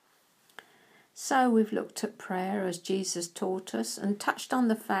So we've looked at prayer as Jesus taught us and touched on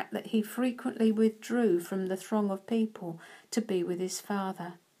the fact that he frequently withdrew from the throng of people to be with his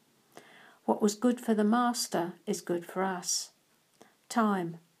Father. What was good for the Master is good for us.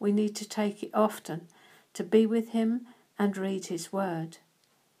 Time, we need to take it often to be with him and read his word.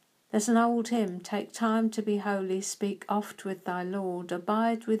 There's an old hymn, take time to be holy, speak oft with thy Lord,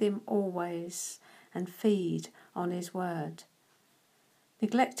 abide with him always and feed on his word.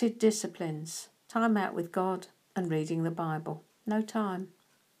 Neglected disciplines, time out with God and reading the Bible. No time.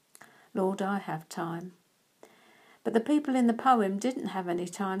 Lord, I have time. But the people in the poem didn't have any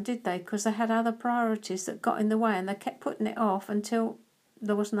time, did they? Because they had other priorities that got in the way and they kept putting it off until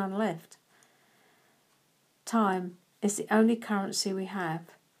there was none left. Time is the only currency we have.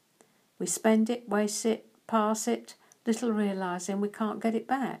 We spend it, waste it, pass it, little realising we can't get it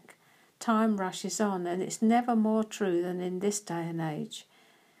back. Time rushes on, and it's never more true than in this day and age.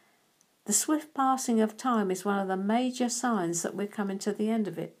 The swift passing of time is one of the major signs that we're coming to the end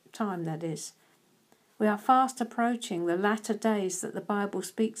of it, time that is. We are fast approaching the latter days that the Bible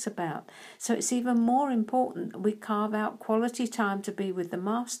speaks about, so it's even more important that we carve out quality time to be with the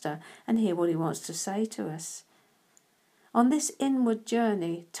Master and hear what he wants to say to us. On this inward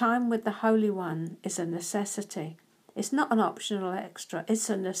journey, time with the Holy One is a necessity. It's not an optional extra, it's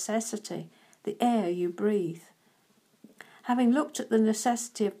a necessity, the air you breathe. Having looked at the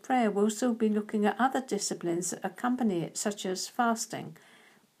necessity of prayer, we'll still be looking at other disciplines that accompany it, such as fasting.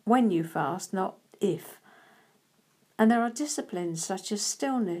 When you fast, not if. And there are disciplines such as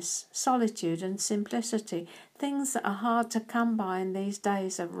stillness, solitude and simplicity, things that are hard to come by in these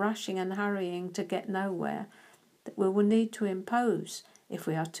days of rushing and hurrying to get nowhere, that we will need to impose if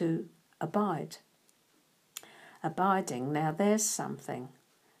we are to abide. Abiding, now there's something.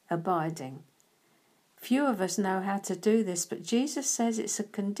 Abiding. Few of us know how to do this, but Jesus says it's a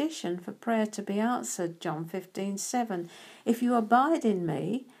condition for prayer to be answered, John 15:7. If you abide in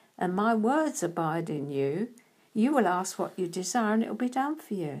me, and my words abide in you, you will ask what you desire and it will be done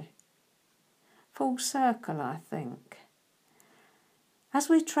for you. Full circle, I think. As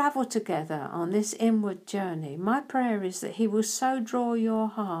we travel together on this inward journey, my prayer is that he will so draw your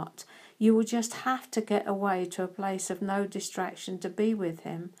heart, you will just have to get away to a place of no distraction to be with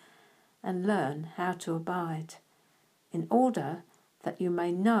him and learn how to abide, in order that you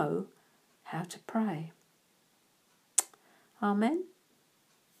may know how to pray. Amen.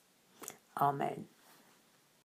 Amen.